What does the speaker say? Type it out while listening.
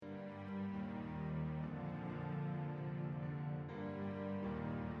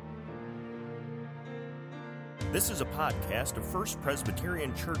This is a podcast of First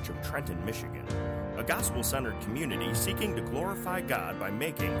Presbyterian Church of Trenton, Michigan, a gospel-centered community seeking to glorify God by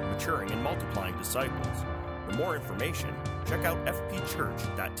making, maturing, and multiplying disciples. For more information, check out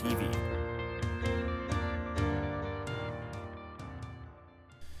fpchurch.tv.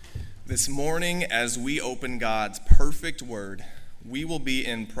 This morning, as we open God's perfect word, we will be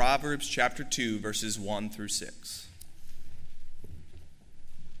in Proverbs chapter 2, verses 1 through 6.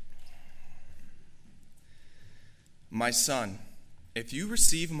 My son, if you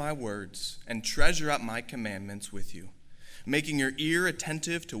receive my words and treasure up my commandments with you, making your ear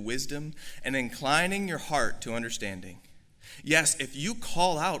attentive to wisdom and inclining your heart to understanding. Yes, if you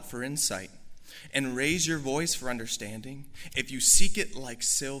call out for insight and raise your voice for understanding, if you seek it like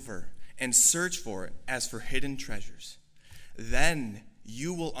silver and search for it as for hidden treasures, then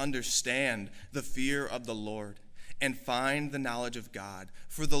you will understand the fear of the Lord and find the knowledge of God.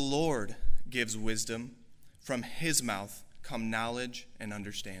 For the Lord gives wisdom. From his mouth come knowledge and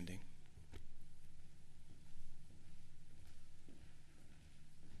understanding.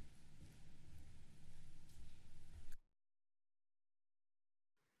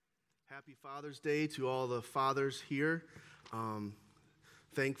 Happy Father's Day to all the fathers here.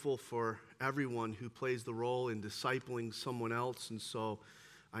 Thankful for everyone who plays the role in discipling someone else. And so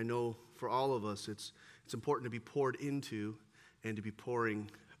I know for all of us, it's important to be poured into and to be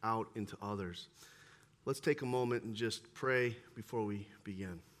pouring out into others. Let's take a moment and just pray before we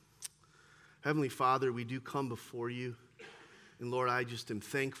begin. Heavenly Father, we do come before you. And Lord, I just am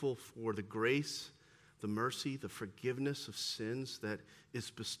thankful for the grace, the mercy, the forgiveness of sins that is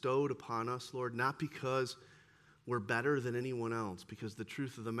bestowed upon us, Lord, not because we're better than anyone else, because the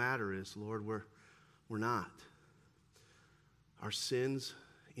truth of the matter is, Lord, we're not. Our sins,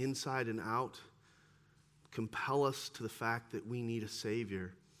 inside and out, compel us to the fact that we need a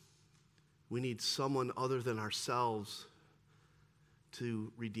Savior. We need someone other than ourselves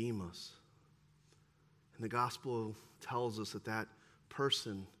to redeem us. And the gospel tells us that that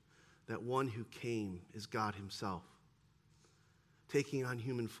person, that one who came, is God himself, taking on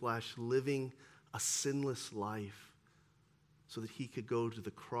human flesh, living a sinless life so that he could go to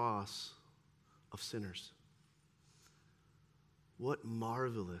the cross of sinners. What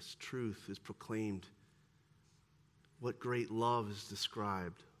marvelous truth is proclaimed. What great love is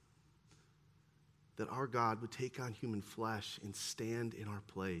described. That our God would take on human flesh and stand in our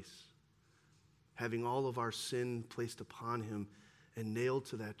place, having all of our sin placed upon him and nailed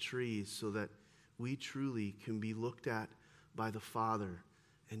to that tree so that we truly can be looked at by the Father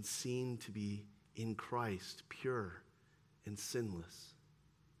and seen to be in Christ, pure and sinless.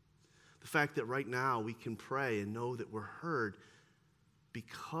 The fact that right now we can pray and know that we're heard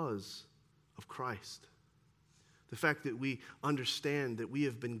because of Christ. The fact that we understand that we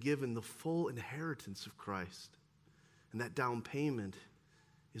have been given the full inheritance of Christ, and that down payment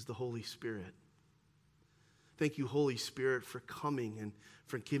is the Holy Spirit. Thank you, Holy Spirit, for coming and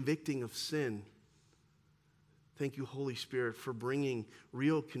for convicting of sin. Thank you, Holy Spirit, for bringing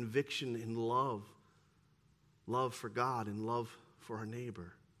real conviction and love for God and love for our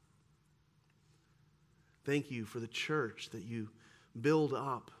neighbor. Thank you for the church that you build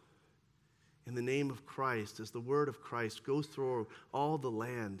up in the name of Christ, as the word of Christ goes through all the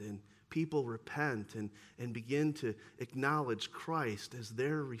land and people repent and begin to acknowledge Christ as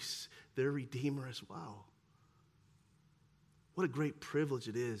their Redeemer as well. What a great privilege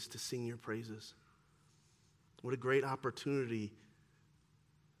it is to sing your praises. What a great opportunity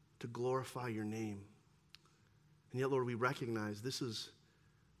to glorify your name. And yet, Lord, we recognize this is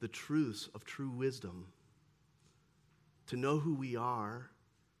the truths of true wisdom. To know who we are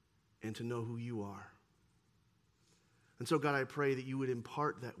and to know who you are. And so, God, I pray that you would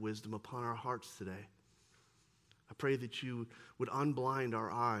impart that wisdom upon our hearts today. I pray that you would unblind our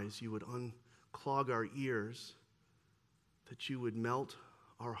eyes, you would unclog our ears, that you would melt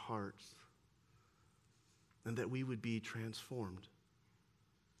our hearts, and that we would be transformed.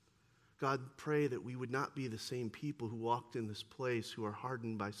 God, pray that we would not be the same people who walked in this place who are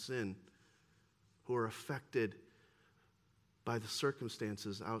hardened by sin, who are affected by the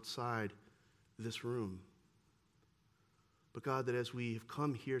circumstances outside this room. But God, that as we have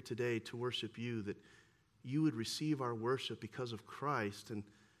come here today to worship you, that you would receive our worship because of Christ, and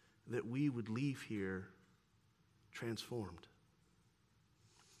that we would leave here transformed.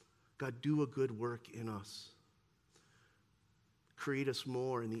 God, do a good work in us. Create us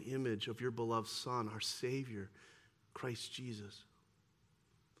more in the image of your beloved Son, our Savior, Christ Jesus.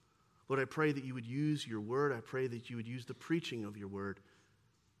 Lord, I pray that you would use your word. I pray that you would use the preaching of your word.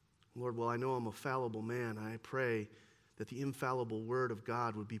 Lord, while I know I'm a fallible man, I pray that the infallible word of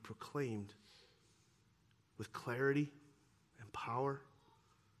God would be proclaimed with clarity and power.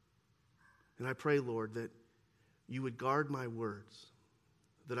 And I pray, Lord, that you would guard my words,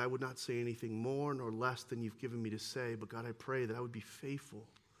 that I would not say anything more nor less than you've given me to say. But God, I pray that I would be faithful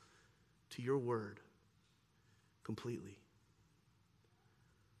to your word completely.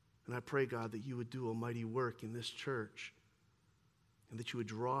 And I pray, God, that you would do a mighty work in this church and that you would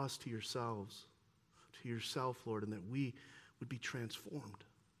draw us to yourself, Lord, and that we would be transformed,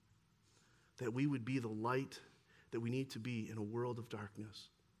 that we would be the light that we need to be in a world of darkness,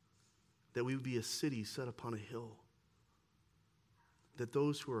 that we would be a city set upon a hill, that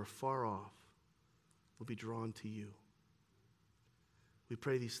those who are far off will be drawn to you. We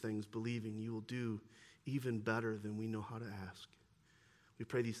pray these things believing you will do even better than we know how to ask. We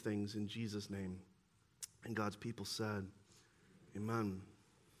pray these things in Jesus' name. And God's people said, amen.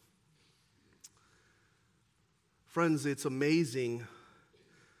 Friends, it's amazing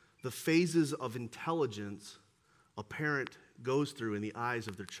the phases of intelligence a parent goes through in the eyes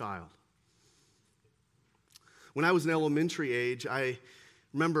of their child. When I was in elementary age, I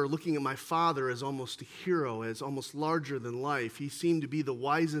remember looking at my father as almost a hero, as almost larger than life. He seemed to be the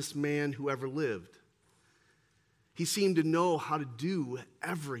wisest man who ever lived. He seemed to know how to do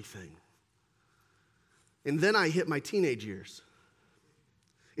everything. And then I hit my teenage years.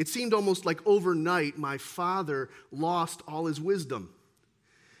 It seemed almost like overnight my father lost all his wisdom.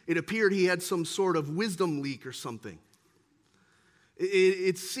 It appeared he had some sort of wisdom leak or something.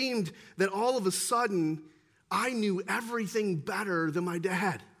 It seemed that all of a sudden I knew everything better than my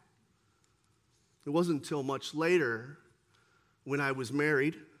dad. It wasn't until much later when I was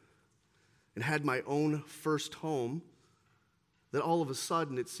married and had my own first home that all of a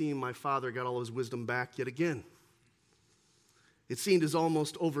sudden it seemed my father got all his wisdom back yet again. It seemed as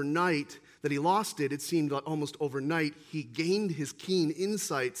almost overnight that he lost it. It seemed almost overnight he gained his keen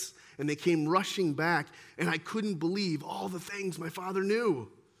insights and they came rushing back, and I couldn't believe all the things my father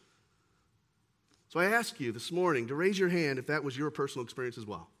knew. So I ask you this morning to raise your hand if that was your personal experience as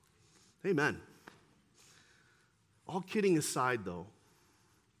well. Amen. All kidding aside, though,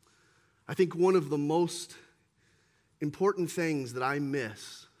 I think one of the most important things that I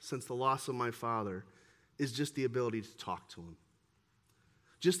miss since the loss of my father is just the ability to talk to him.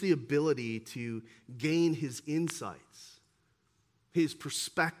 Just the ability to gain his insights, his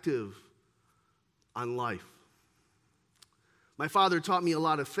perspective on life. My father taught me a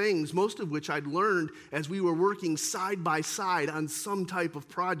lot of things, most of which I'd learned as we were working side by side on some type of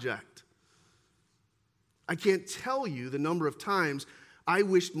project. I can't tell you the number of times I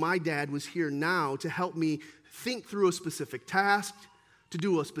wished my dad was here now to help me think through a specific task, to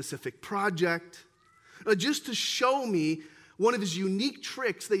do a specific project, just to show me one of his unique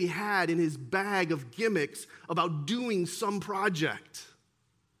tricks that he had in his bag of gimmicks about doing some project.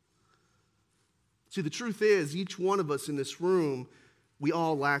 See, the truth is, each one of us in this room, we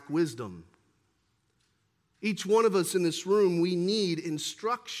all lack wisdom. Each one of us in this room, we need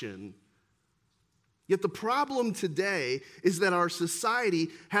instruction. Yet the problem today is that our society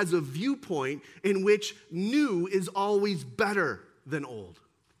has a viewpoint in which new is always better than old.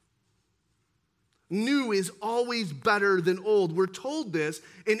 New is always better than old. We're told this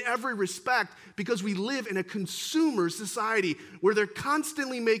in every respect because we live in a consumer society where they're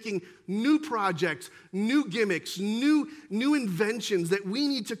constantly making new projects, new gimmicks, new inventions that we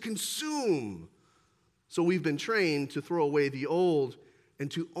need to consume. So we've been trained to throw away the old and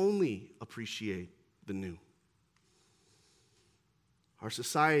to only appreciate the new. Our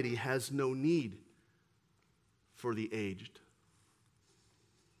society has no need for the aged.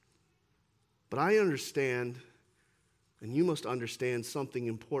 But I understand, and you must understand something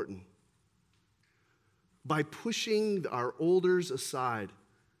important. By pushing our elders aside,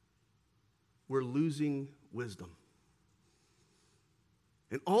 we're losing wisdom.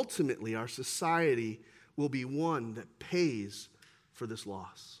 And ultimately, our society will be one that pays for this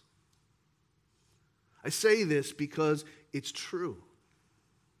loss. I say this because it's true.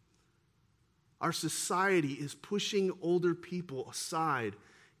 Our society is pushing older people aside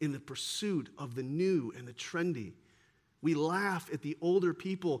in the pursuit of the new and the trendy. We laugh at the older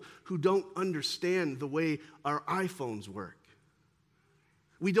people who don't understand the way our iPhones work.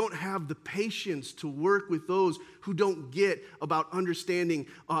 We don't have the patience to work with those who don't get about understanding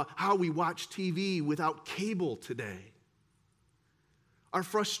how we watch TV without cable today. Our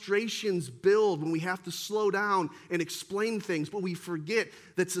frustrations build when we have to slow down and explain things, but we forget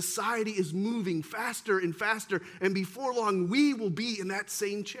that society is moving faster and faster, and before long, we will be in that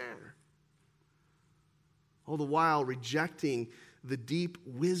same chair. All the while rejecting the deep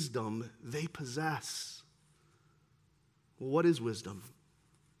wisdom they possess. Well, what is wisdom?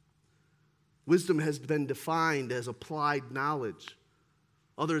 Wisdom has been defined as applied knowledge.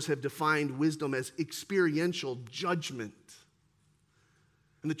 Others have defined wisdom as experiential judgment.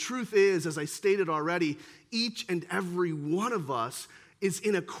 And the truth is, as I stated already, each and every one of us is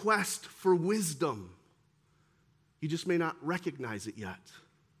in a quest for wisdom. You just may not recognize it yet.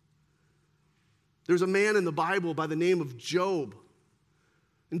 There's a man in the Bible by the name of Job.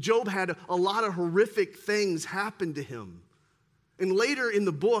 And Job had a lot of horrific things happen to him. And later in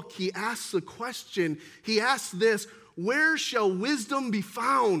the book, he asks a question. He asks this, where shall wisdom be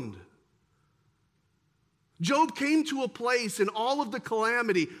found? Job came to a place in all of the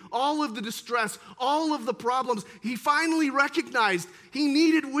calamity, all of the distress, all of the problems. He finally recognized he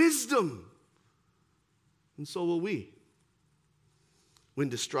needed wisdom. And so will we. When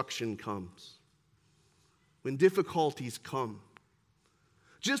destruction comes, when difficulties come,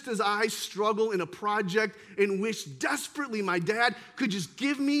 just as I struggle in a project and wish desperately my dad could just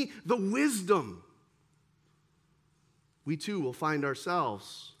give me the wisdom, we too will find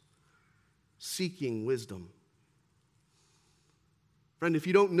ourselves seeking wisdom. Friend, if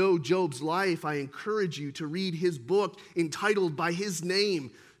you don't know Job's life, I encourage you to read his book entitled by his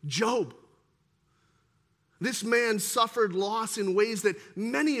name, Job. This man suffered loss in ways that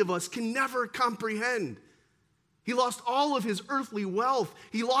many of us can never comprehend. He lost all of his earthly wealth.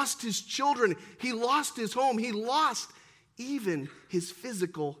 He lost his children. He lost his home. He lost even his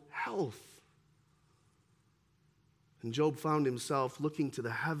physical health. And Job found himself looking to the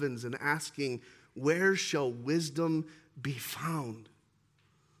heavens and asking, where shall wisdom be found?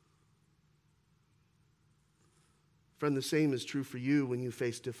 Friend, the same is true for you when you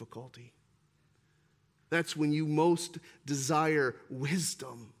face difficulty. That's when you most desire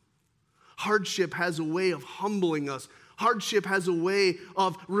wisdom. Hardship has a way of humbling us. Hardship has a way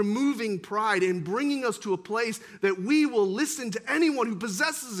of removing pride and bringing us to a place that we will listen to anyone who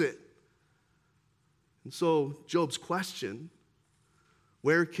possesses it. And so Job's question,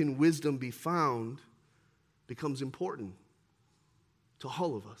 where can wisdom be found, becomes important to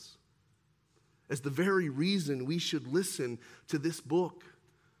all of us. As the very reason we should listen to this book,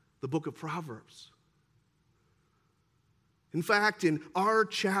 the book of Proverbs. In fact, in our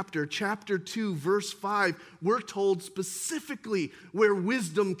chapter 2, verse 5, we're told specifically where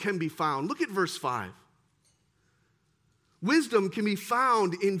wisdom can be found. Look at verse 5. Wisdom can be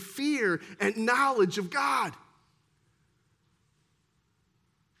found in fear and knowledge of God.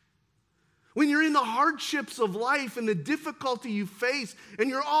 When you're in the hardships of life and the difficulty you face, and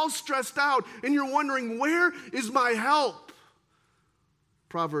you're all stressed out, and you're wondering, where is my help?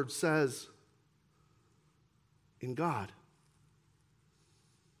 Proverbs says, in God.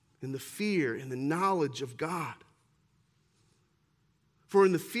 In the fear and the knowledge of God. For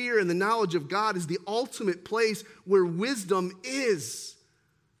in the fear and the knowledge of God is the ultimate place where wisdom is.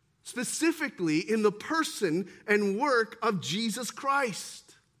 Specifically in the person and work of Jesus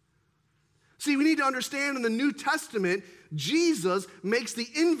Christ. See, we need to understand in the New Testament, Jesus makes the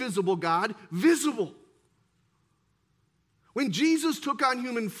invisible God visible. When Jesus took on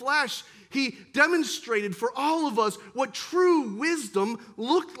human flesh, he demonstrated for all of us what true wisdom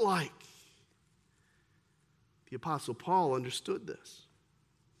looked like. The Apostle Paul understood this.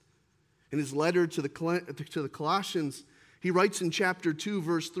 In his letter to the Colossians, he writes in chapter 2,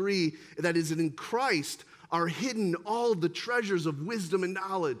 verse 3, that is in Christ are hidden all the treasures of wisdom and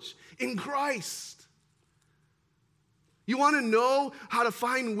knowledge. In Christ. You want to know how to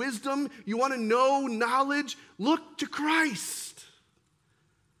find wisdom? You want to know knowledge? Look to Christ.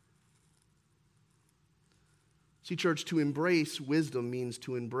 See, church, to embrace wisdom means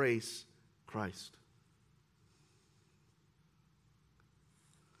to embrace Christ.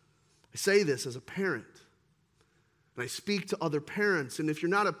 I say this as a parent, and I speak to other parents, and if you're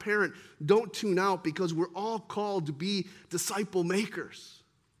not a parent, don't tune out, because we're all called to be disciple makers.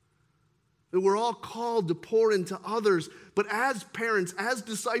 That we're all called to pour into others, but as parents, as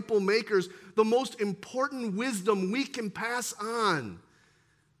disciple makers, the most important wisdom we can pass on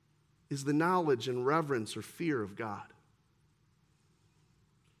is the knowledge and reverence or fear of God.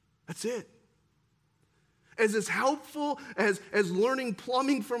 That's it. As helpful as learning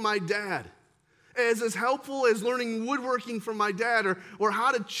plumbing from my dad, as helpful as learning woodworking from my dad, or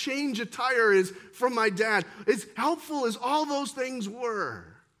how to change a tire is from my dad, as helpful as all those things were,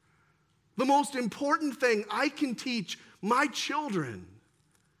 the most important thing I can teach my children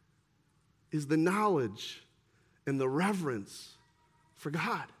is the knowledge and the reverence for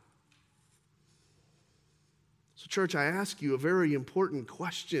God. So, church, I ask you a very important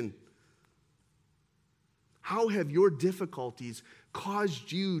question. How have your difficulties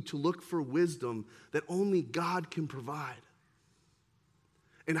caused you to look for wisdom that only God can provide?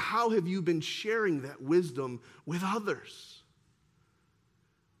 And how have you been sharing that wisdom with others?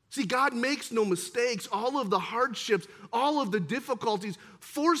 See, God makes no mistakes. All of the hardships, all of the difficulties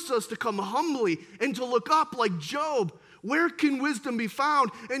force us to come humbly and to look up like Job. Where can wisdom be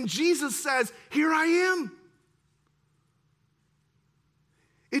found? And Jesus says, here I am.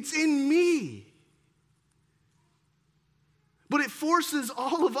 It's in me. But it forces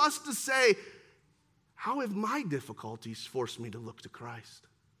all of us to say, how have my difficulties forced me to look to Christ?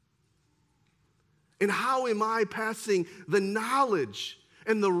 And how am I passing the knowledge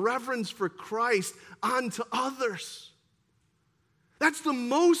and the reverence for Christ on to others? That's the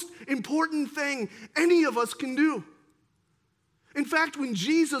most important thing any of us can do. In fact, when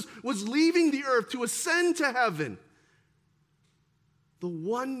Jesus was leaving the earth to ascend to heaven, the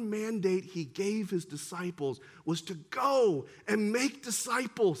one mandate he gave his disciples was to go and make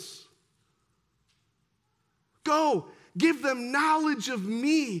disciples. Go, give them knowledge of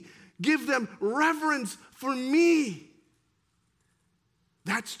me, give them reverence for me.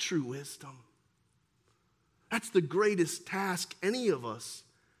 That's true wisdom. That's the greatest task any of us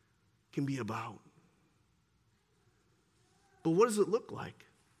can be about. But what does it look like?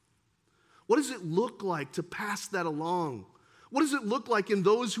 What does it look like to pass that along? What does it look like in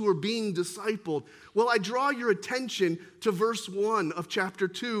those who are being discipled? Well, I draw your attention to verse 1 of chapter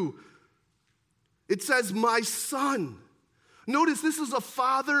 2. It says, my son. Notice this is a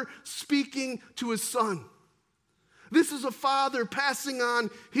father speaking to his son. This is a father passing on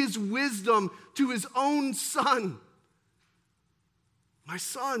his wisdom to his own son. My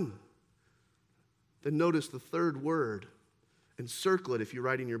son. Then notice the third word, and circle it if you're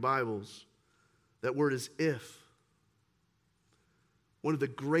writing your Bibles. That word is if. One of the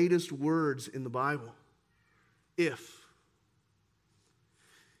greatest words in the Bible. If.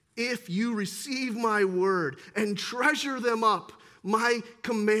 If you receive my word and treasure them up, my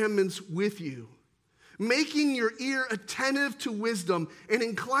commandments with you, making your ear attentive to wisdom and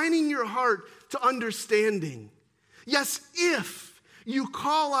inclining your heart to understanding. Yes, if you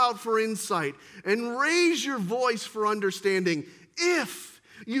call out for insight and raise your voice for understanding, if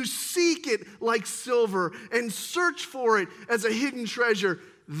you seek it like silver and search for it as a hidden treasure,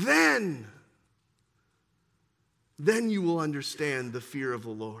 then you will understand the fear of the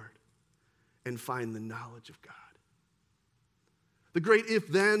Lord and find the knowledge of God. The great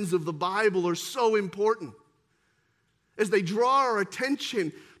if-thens of the Bible are so important as they draw our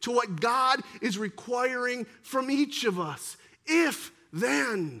attention to what God is requiring from each of us. If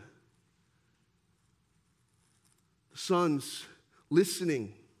then. The son's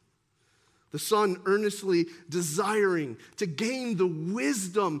listening. The son earnestly desiring to gain the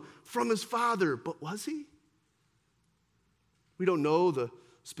wisdom from his father. But was he? We don't know the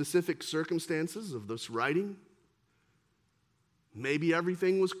specific circumstances of this writing. Maybe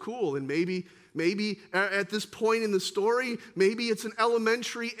everything was cool, and maybe at this point in the story, maybe it's an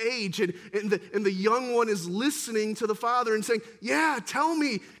elementary age, and the young one is listening to the father and saying, yeah, tell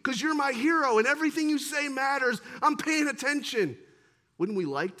me, because you're my hero, and everything you say matters. I'm paying attention. Wouldn't we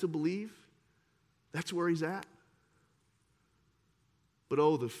like to believe that's where he's at? But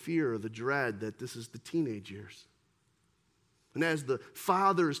oh, the fear, the dread that this is the teenage years. And as the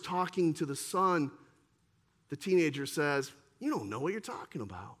father is talking to the son, the teenager says, you don't know what you're talking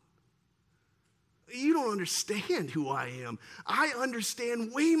about. You don't understand who I am. I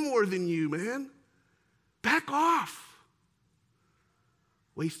understand way more than you, man. Back off.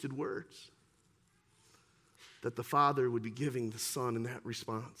 Wasted words that the father would be giving the son in that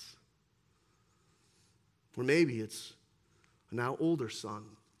response. Or maybe it's a now older son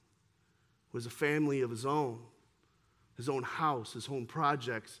who has a family of his own house, his own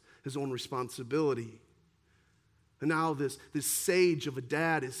projects, his own responsibility. And now this sage of a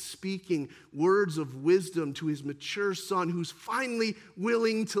dad is speaking words of wisdom to his mature son who's finally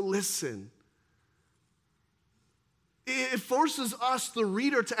willing to listen. It forces us, the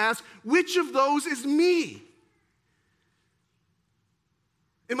reader, to ask, which of those is me?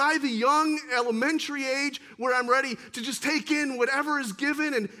 Am I the young elementary age where I'm ready to just take in whatever is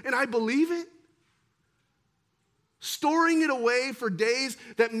given and I believe it? Storing it away for days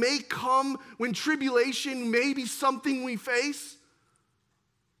that may come when tribulation may be something we face?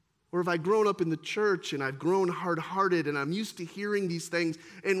 Or have I grown up in the church and I've grown hard-hearted and I'm used to hearing these things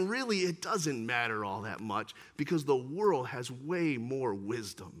and really it doesn't matter all that much because the world has way more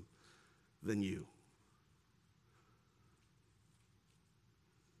wisdom than you?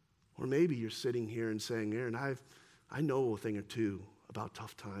 Or maybe you're sitting here and saying, Aaron, I know a thing or two about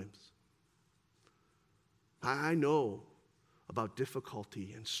tough times. I know about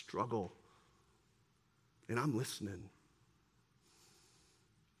difficulty and struggle, and I'm listening.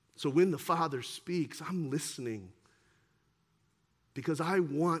 So when the Father speaks, I'm listening because I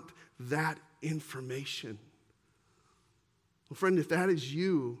want that information. Well, friend, if that is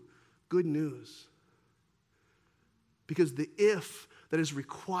you, good news. Because the if that is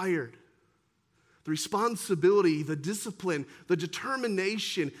required, the responsibility, the discipline, the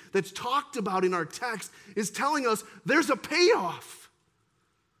determination that's talked about in our text is telling us there's a payoff.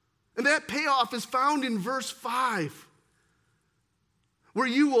 And that payoff is found in verse 5, where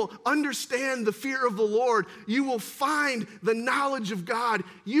you will understand the fear of the Lord. You will find the knowledge of God.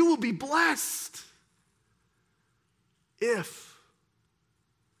 You will be blessed if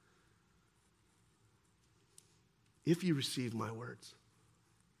you receive my words.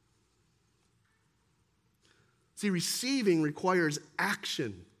 See, receiving requires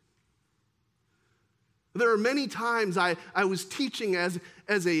action. There are many times I was teaching as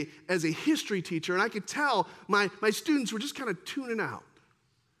a history teacher, and I could tell my students were just kind of tuning out.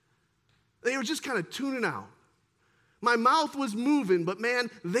 They were just kind of tuning out. My mouth was moving, but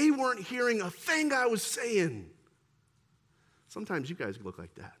man, they weren't hearing a thing I was saying. Sometimes you guys look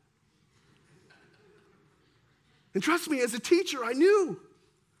like that. And trust me, as a teacher, I knew.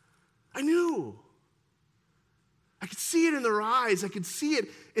 I could see it in their eyes. I could see it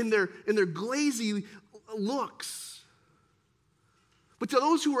in their glazy looks. But to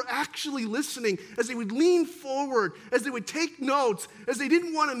those who were actually listening, as they would lean forward, as they would take notes, as they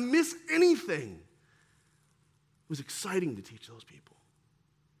didn't want to miss anything, it was exciting to teach those people.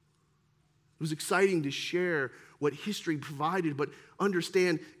 It was exciting to share what history provided, but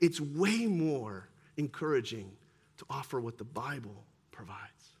understand it's way more encouraging to offer what the Bible provides.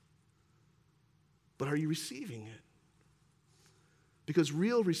 But are you receiving it? Because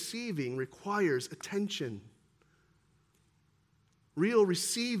real receiving requires attention. Real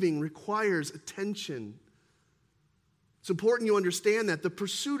receiving requires attention. It's important you understand that the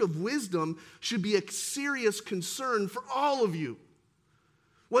pursuit of wisdom should be a serious concern for all of you.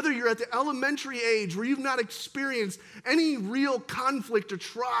 Whether you're at the elementary age where you've not experienced any real conflict or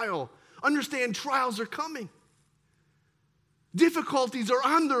trial, understand trials are coming. Difficulties are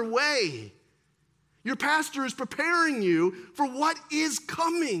on their way. Your pastor is preparing you for what is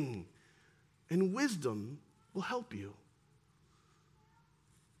coming, and wisdom will help you.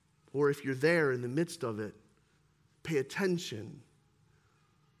 Or if you're there in the midst of it, pay attention.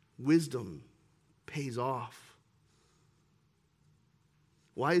 Wisdom pays off.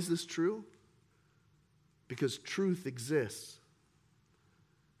 Why is this true? Because truth exists,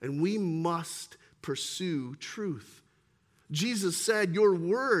 and we must pursue truth. Jesus said, "Your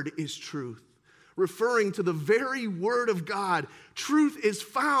word is truth," referring to the very word of God. Truth is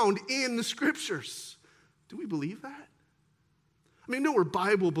found in the scriptures. Do we believe that? I mean, no, we're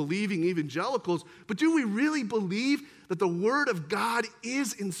Bible-believing evangelicals, but do we really believe that the word of God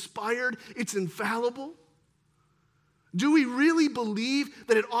is inspired, it's infallible? Do we really believe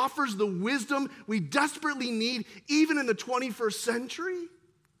that it offers the wisdom we desperately need even in the 21st century?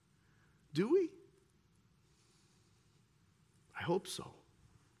 Do we? I hope so.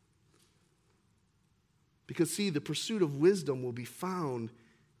 Because, see, the pursuit of wisdom will be found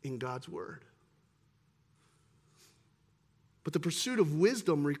in God's word. But the pursuit of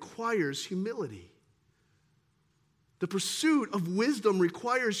wisdom requires humility. The pursuit of wisdom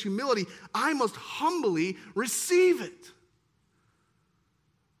requires humility. I must humbly receive it.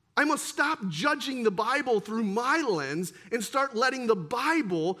 I must stop judging the Bible through my lens and start letting the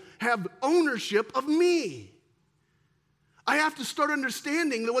Bible have ownership of me. I have to start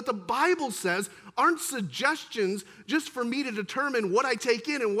understanding that what the Bible says aren't suggestions just for me to determine what I take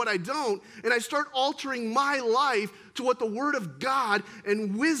in and what I don't, and I start altering my life to what the Word of God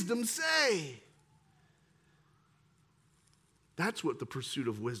and wisdom say. That's what the pursuit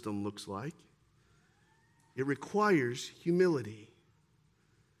of wisdom looks like. It requires humility.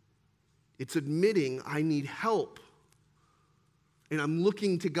 It's admitting I need help, and I'm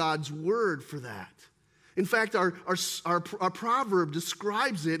looking to God's Word for that. In fact, our proverb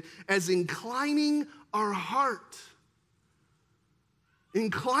describes it as inclining our heart.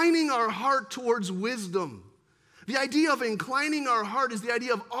 Inclining our heart towards wisdom. The idea of inclining our heart is the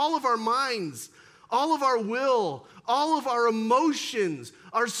idea of all of our minds, all of our will, all of our emotions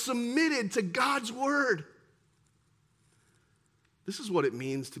are submitted to God's word. This is what it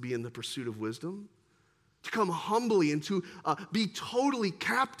means to be in the pursuit of wisdom. To come humbly and to be totally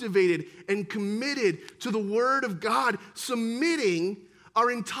captivated and committed to the Word of God, submitting our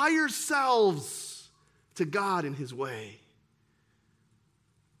entire selves to God in His way.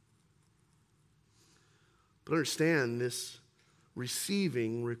 But understand, this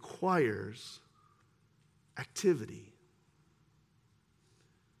receiving requires activity.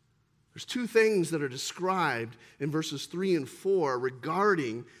 There's two things that are described in verses 3 and 4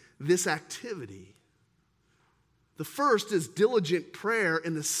 regarding this activity. The first is diligent prayer,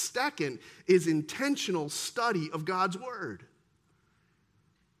 and the second is intentional study of God's word.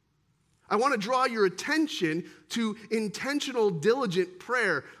 I want to draw your attention to intentional, diligent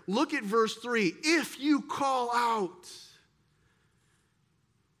prayer. Look at verse 3. If you call out,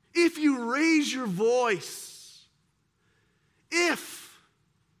 if you raise your voice, if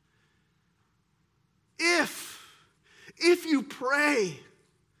you pray.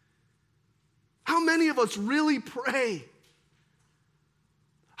 How many of us really pray?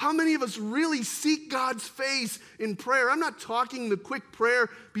 How many of us really seek God's face in prayer? I'm not talking the quick prayer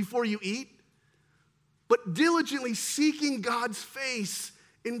before you eat, but diligently seeking God's face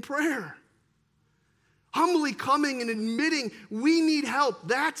in prayer. Humbly coming and admitting we need help.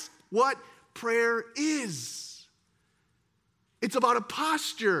 That's what prayer is. It's about a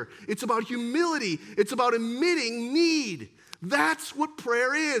posture. It's about humility. It's about admitting need. That's what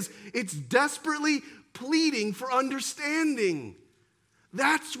prayer is. It's desperately pleading for understanding.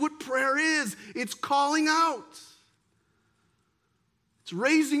 That's what prayer is. It's calling out. It's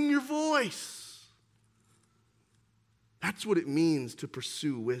raising your voice. That's what it means to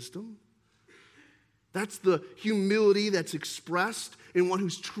pursue wisdom. That's the humility that's expressed in one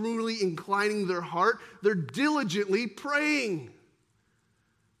who's truly inclining their heart. They're diligently praying.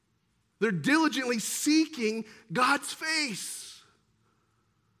 They're diligently seeking God's face.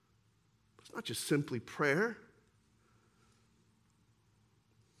 It's not just simply prayer,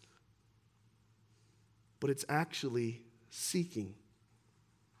 but it's actually seeking.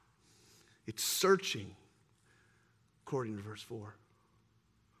 It's searching, according to verse 4.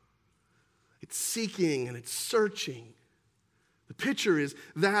 It's seeking and it's searching. The picture is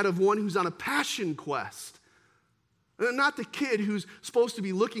that of one who's on a passion quest. Not the kid who's supposed to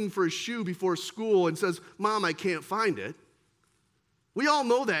be looking for a shoe before school and says, "Mom, I can't find it." We all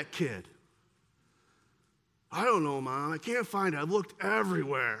know that kid. "I don't know, Mom. I can't find it. I've looked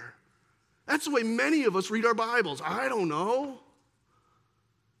everywhere." That's the way many of us read our Bibles. "I don't know."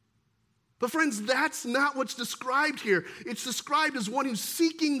 But friends, that's not what's described here. It's described as one who's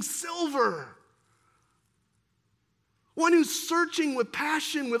seeking silver. One who's searching with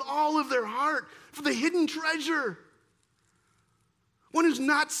passion with all of their heart for the hidden treasure. One who's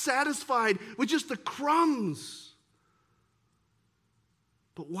not satisfied with just the crumbs,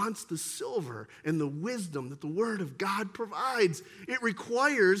 but wants the silver and the wisdom that the Word of God provides. It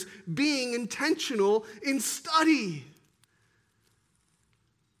requires being intentional in study.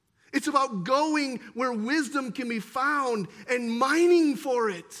 It's about going where wisdom can be found and mining for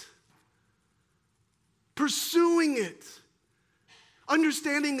it. Pursuing it.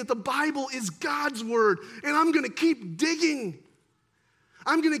 Understanding that the Bible is God's word, and I'm going to keep digging.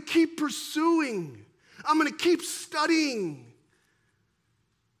 I'm going to keep pursuing. I'm going to keep studying.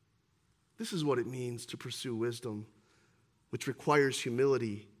 This is what it means to pursue wisdom, which requires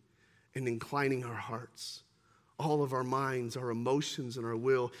humility and inclining our hearts, all of our minds, our emotions, and our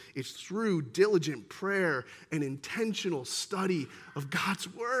will. It's through diligent prayer and intentional study of God's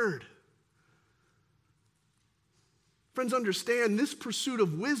word. Friends, understand this pursuit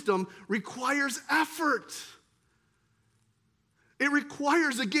of wisdom requires effort. It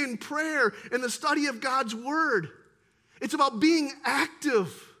requires, again, prayer and the study of God's word. It's about being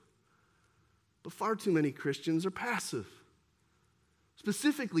active. But far too many Christians are passive,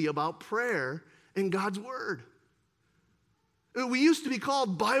 specifically about prayer and God's word. We used to be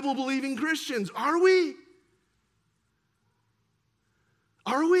called Bible-believing Christians. Are we?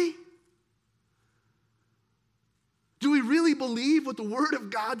 Are we? Do we really believe what the Word of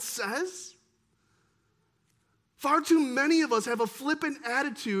God says? Far too many of us have a flippant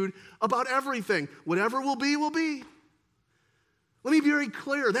attitude about everything. Whatever will be, will be. Let me be very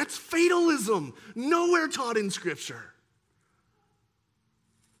clear. That's fatalism. Nowhere taught in Scripture.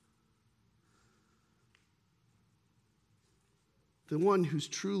 The one who's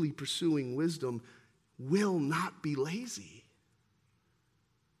truly pursuing wisdom will not be lazy.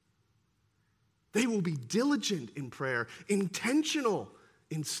 They will be diligent in prayer, intentional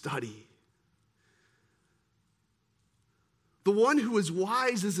in study. The one who is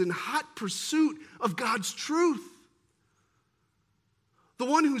wise is in hot pursuit of God's truth. The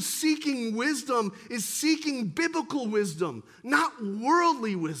one who's seeking wisdom is seeking biblical wisdom, not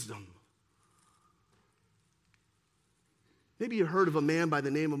worldly wisdom. Maybe you heard of a man by the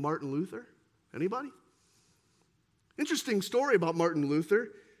name of Martin Luther. Anybody? Interesting story about Martin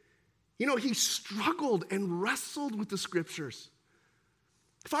Luther. You know, he struggled and wrestled with the Scriptures.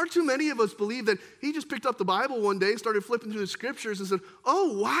 Far too many of us believe that he just picked up the Bible one day, started flipping through the scriptures and said,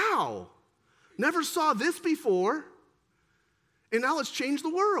 oh, wow, never saw this before, and now let's change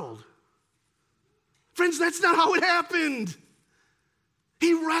the world. Friends, that's not how it happened.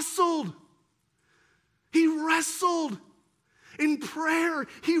 He wrestled. He wrestled in prayer.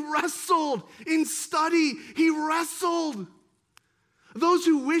 He wrestled in study. He wrestled. Those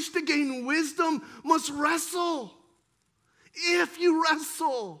who wish to gain wisdom must wrestle. If you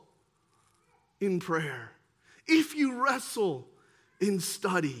wrestle in prayer, if you wrestle in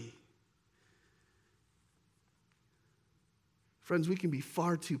study. Friends, we can be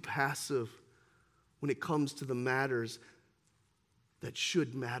far too passive when it comes to the matters that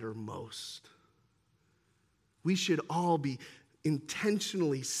should matter most. We should all be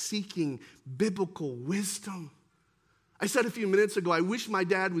intentionally seeking biblical wisdom. I said a few minutes ago, I wish my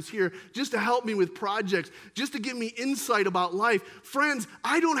dad was here just to help me with projects, just to give me insight about life. Friends,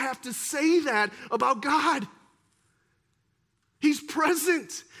 I don't have to say that about God. He's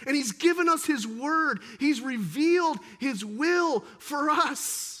present, and he's given us his word. He's revealed his will for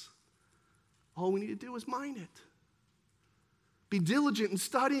us. All we need to do is mine it. Be diligent in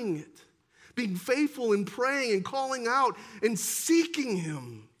studying it. Being faithful in praying and calling out and seeking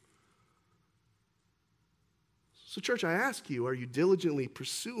him. So, church, I ask you, are you diligently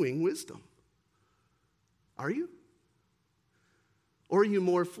pursuing wisdom? Are you? Or are you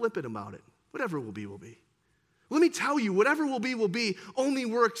more flippant about it? Whatever will be, will be. Let me tell you, whatever will be only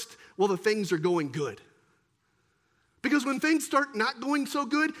works while the things are going good. Because when things start not going so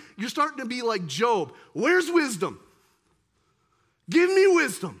good, you're starting to be like Job. Where's wisdom? Give me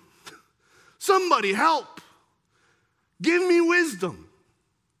wisdom. Somebody help. Give me wisdom.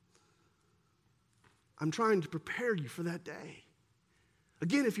 I'm trying to prepare you for that day.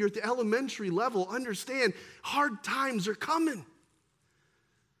 Again, if you're at the elementary level, understand hard times are coming.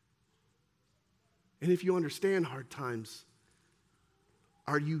 And if you understand hard times,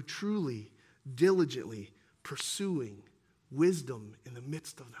 are you truly, diligently pursuing wisdom in the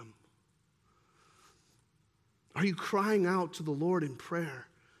midst of them? Are you crying out to the Lord in prayer?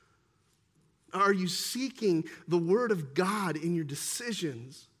 Are you seeking the word of God in your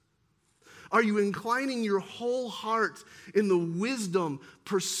decisions? Are you inclining your whole heart in the wisdom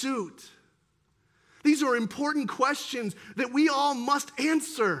pursuit? These are important questions that we all must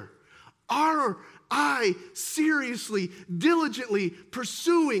answer. Are I seriously, diligently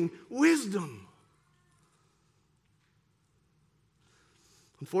pursuing wisdom?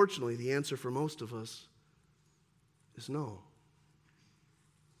 Unfortunately, the answer for most of us is no.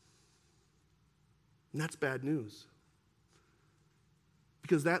 And that's bad news.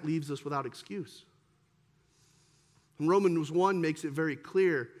 Because that leaves us without excuse. And Romans 1 makes it very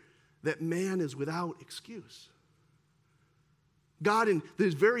clear that man is without excuse. God in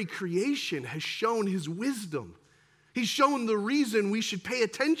his very creation has shown his wisdom. He's shown the reason we should pay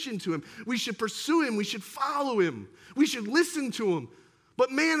attention to him. We should pursue him. We should follow him. We should listen to him.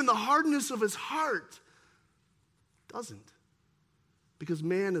 But man, in the hardness of his heart, doesn't. Because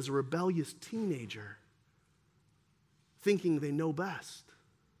man is a rebellious teenager thinking they know best.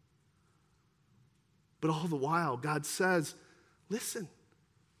 But all the while, God says, listen.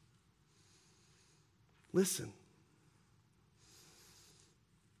 Listen.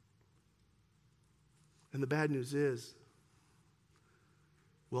 And the bad news is,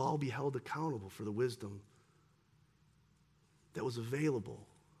 we'll all be held accountable for the wisdom that was available,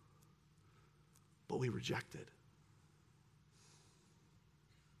 but we rejected.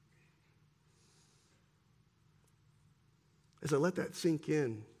 As I let that sink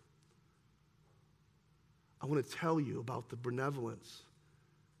in, I want to tell you about the benevolence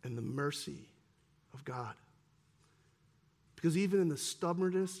and the mercy of God. Because even in the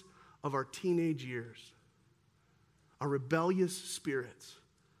stubbornness of our teenage years, our rebellious spirits,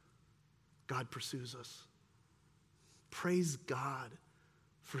 God pursues us. Praise God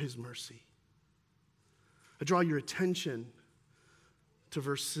for his mercy. I draw your attention to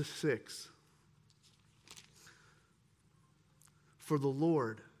verse 6. For the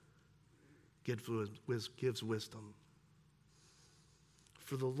Lord gives wisdom.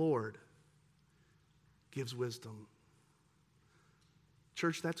 For the Lord gives wisdom.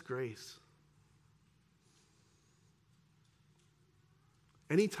 Church, that's grace.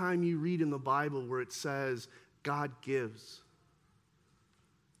 Anytime you read in the Bible where it says God gives,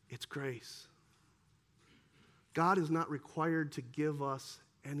 it's grace. God is not required to give us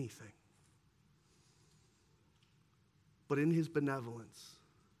anything. But in his benevolence,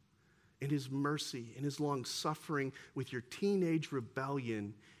 in his mercy, in his long suffering with your teenage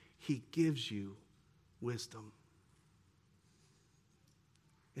rebellion, he gives you wisdom.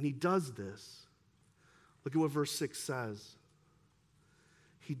 And he does this. Look at what verse 6 says.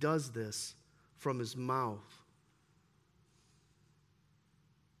 He does this from his mouth.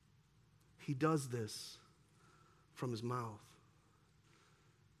 He does this from his mouth.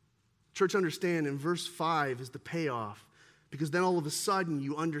 Church, understand, in verse 5 is the payoff, because then all of a sudden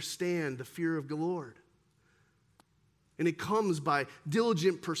you understand the fear of the Lord. And it comes by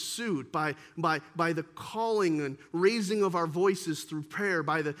diligent pursuit, by the calling and raising of our voices through prayer,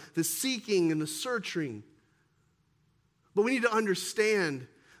 by the seeking and the searching. But we need to understand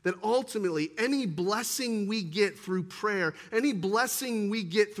that ultimately any blessing we get through prayer, any blessing we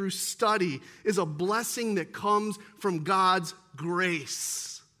get through study is a blessing that comes from God's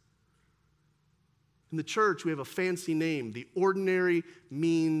grace. In the church, we have a fancy name, the ordinary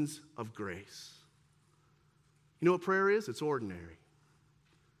means of grace. You know what prayer is? It's ordinary.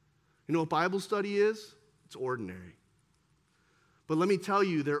 You know what Bible study is? It's ordinary. But let me tell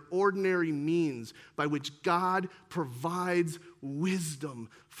you, they're ordinary means by which God provides wisdom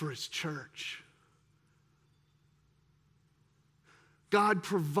for his church. God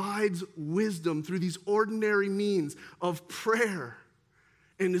provides wisdom through these ordinary means of prayer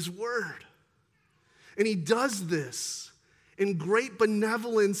and his word. And he does this in great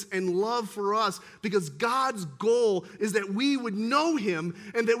benevolence and love for us, because God's goal is that we would know him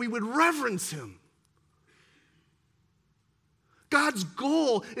and that we would reverence him. God's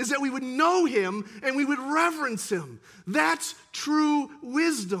goal is that we would know him and we would reverence him. That's true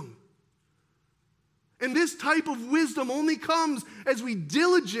wisdom. And this type of wisdom only comes as we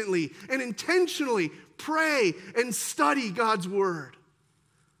diligently and intentionally pray and study God's word.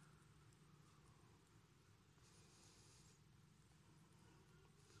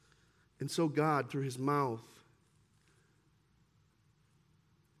 And so God, through his mouth,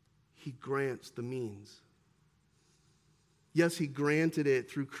 he grants the means. Yes, he granted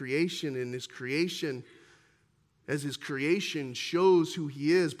it through creation, and his creation, as his creation shows who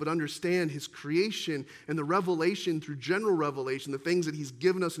he is, but understand his creation and the revelation through general revelation, the things that he's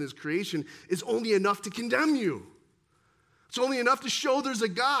given us in his creation, is only enough to condemn you. It's only enough to show there's a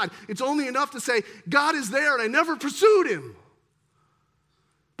God. It's only enough to say, God is there and I never pursued him.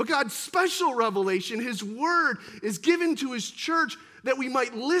 But God's special revelation, his word, is given to his church that we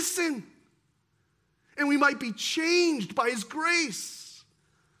might listen and we might be changed by his grace.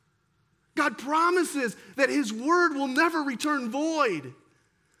 God promises that his word will never return void.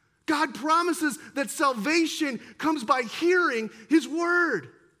 God promises that salvation comes by hearing his word.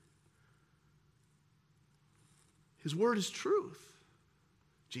 His word is truth,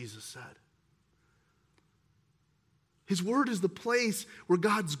 Jesus said. His word is the place where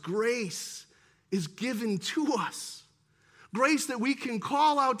God's grace is given to us. Grace that we can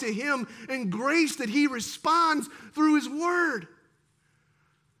call out to him, and grace that he responds through his word.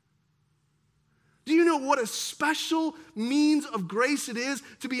 Do you know what a special means of grace it is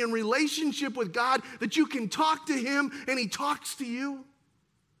to be in relationship with God, that you can talk to him and he talks to you?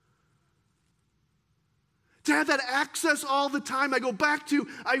 To have that access all the time. I go back to,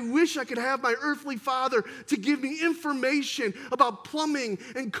 I wish I could have my earthly father to give me information about plumbing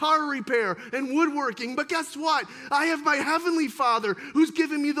and car repair and woodworking. But guess what? I have my heavenly Father who's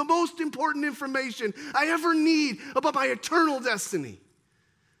given me the most important information I ever need about my eternal destiny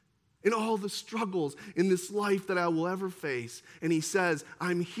and all the struggles in this life that I will ever face. And he says,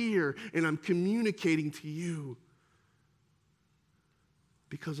 I'm here and I'm communicating to you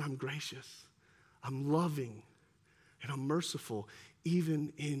because I'm gracious. I'm loving and I'm merciful,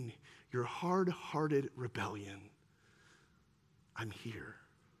 even in your hard-hearted rebellion. I'm here.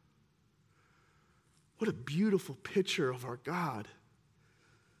 What a beautiful picture of our God.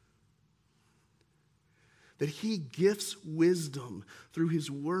 That he gifts wisdom through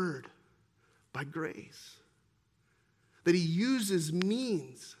his word by grace. That he uses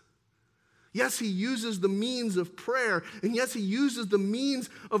means. Yes, he uses the means of prayer, and yes, he uses the means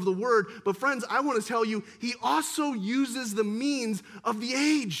of the word. But friends, I want to tell you, he also uses the means of the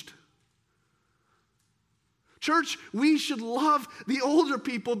aged. Church, we should love the older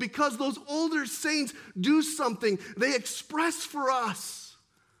people because those older saints do something. They express for us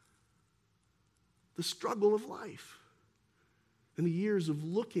the struggle of life and the years of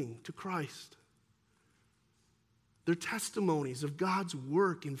looking to Christ. They're testimonies of God's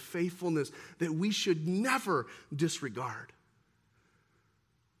work and faithfulness that we should never disregard.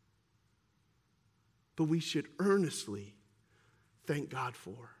 But we should earnestly thank God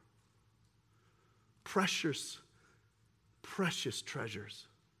for. Precious, precious treasures.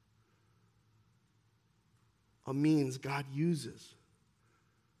 A means God uses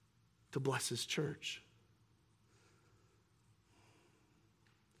to bless his church.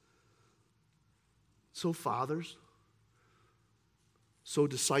 So fathers, so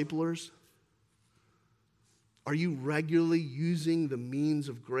disciplers, are you regularly using the means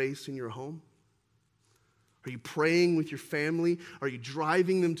of grace in your home? Are you praying with your family? Are you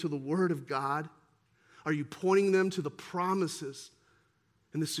driving them to the Word of God? Are you pointing them to the promises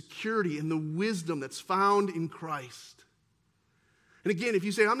and the security and the wisdom that's found in Christ? And again, if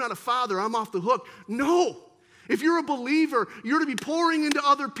you say, I'm not a father, I'm off the hook. No. If you're a believer, you're to be pouring into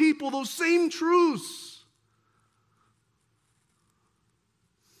other people those same truths.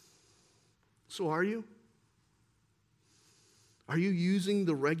 So are you? Are you using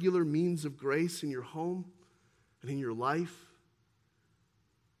the regular means of grace in your home and in your life?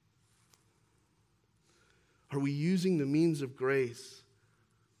 Are we using the means of grace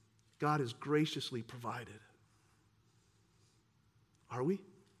God has graciously provided? Are we?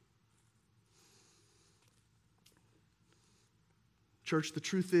 Church, the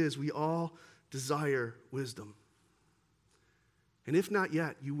truth is we all desire wisdom. And if not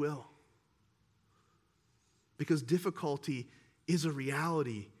yet, you will. Because difficulty is a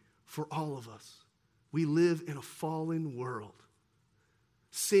reality for all of us. We live in a fallen world.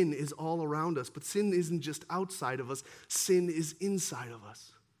 Sin is all around us, but sin isn't just outside of us, sin is inside of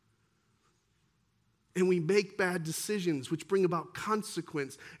us. And we make bad decisions which bring about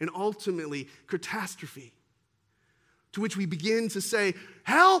consequence and ultimately catastrophe. To which we begin to say,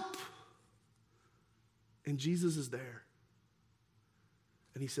 help! And Jesus is there.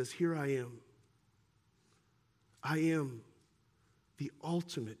 And he says, here I am. I am the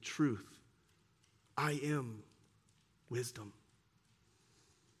ultimate truth. I am wisdom.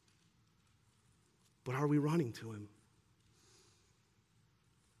 But are we running to him?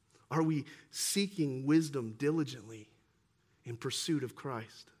 Are we seeking wisdom diligently in pursuit of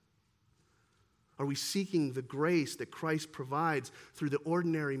Christ? Are we seeking the grace that Christ provides through the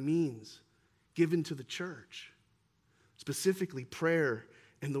ordinary means given to the church, specifically prayer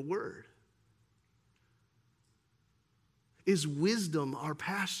and the word? Is wisdom our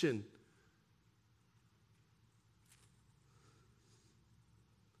passion?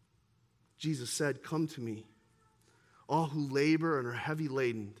 Jesus said, come to me, all who labor and are heavy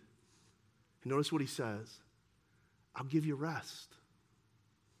laden. And notice what he says, I'll give you rest.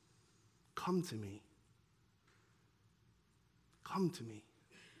 Come to me. Come to me.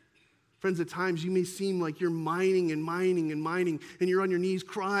 Friends, at times you may seem like you're mining and mining and mining, and you're on your knees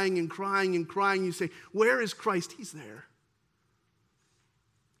crying and crying and crying. You say, where is Christ? He's there.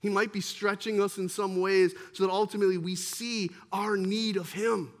 He might be stretching us in some ways so that ultimately we see our need of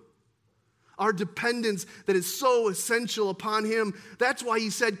him, our dependence that is so essential upon him. That's why he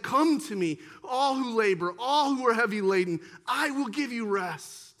said, come to me, all who labor, all who are heavy laden. I will give you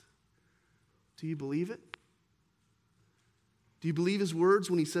rest. Do you believe it? Do you believe his words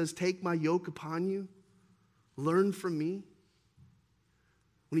when he says, take my yoke upon you, learn from me?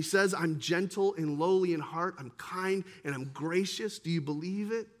 When he says, I'm gentle and lowly in heart, I'm kind and I'm gracious, do you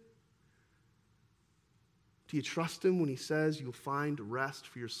believe it? Do you trust him when he says you'll find rest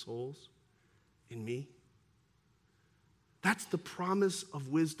for your souls in me? That's the promise of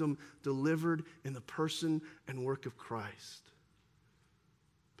wisdom delivered in the person and work of Christ.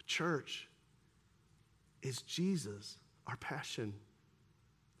 But church, is Jesus our passion?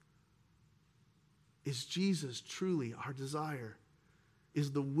 Is Jesus truly our desire?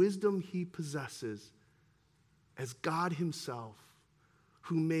 Is the wisdom he possesses as God himself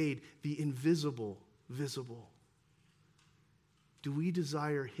who made the invisible visible? Do we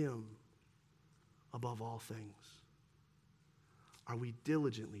desire him above all things? Are we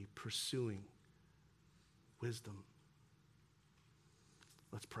diligently pursuing wisdom?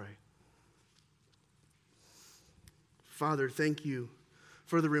 Let's pray. Father, thank you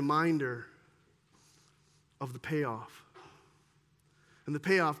for the reminder of the payoff. And the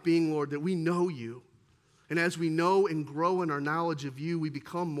payoff being, Lord, that we know you. And as we know and grow in our knowledge of you, we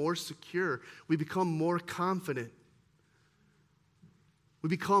become more secure. We become more confident. We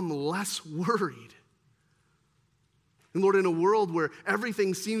become less worried. And Lord, in a world where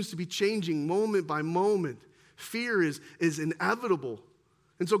everything seems to be changing moment by moment, fear is inevitable.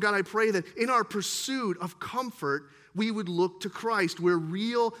 And so, God, I pray that in our pursuit of comfort, we would look to Christ, where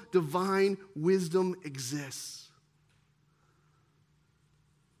real divine wisdom exists.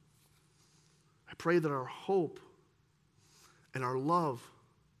 I pray that our hope and our love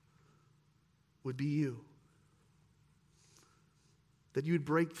would be you. That you would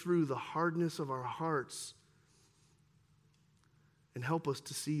break through the hardness of our hearts and help us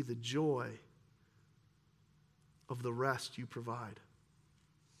to see the joy of the rest you provide.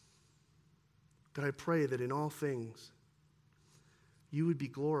 God, I pray that in all things you would be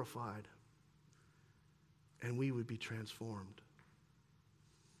glorified and we would be transformed.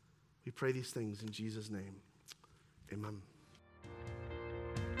 We pray these things in Jesus' name. Amen.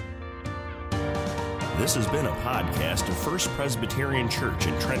 This has been a podcast of First Presbyterian Church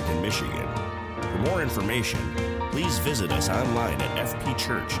in Trenton, Michigan. For more information, please visit us online at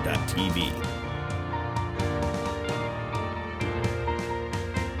fpchurch.tv.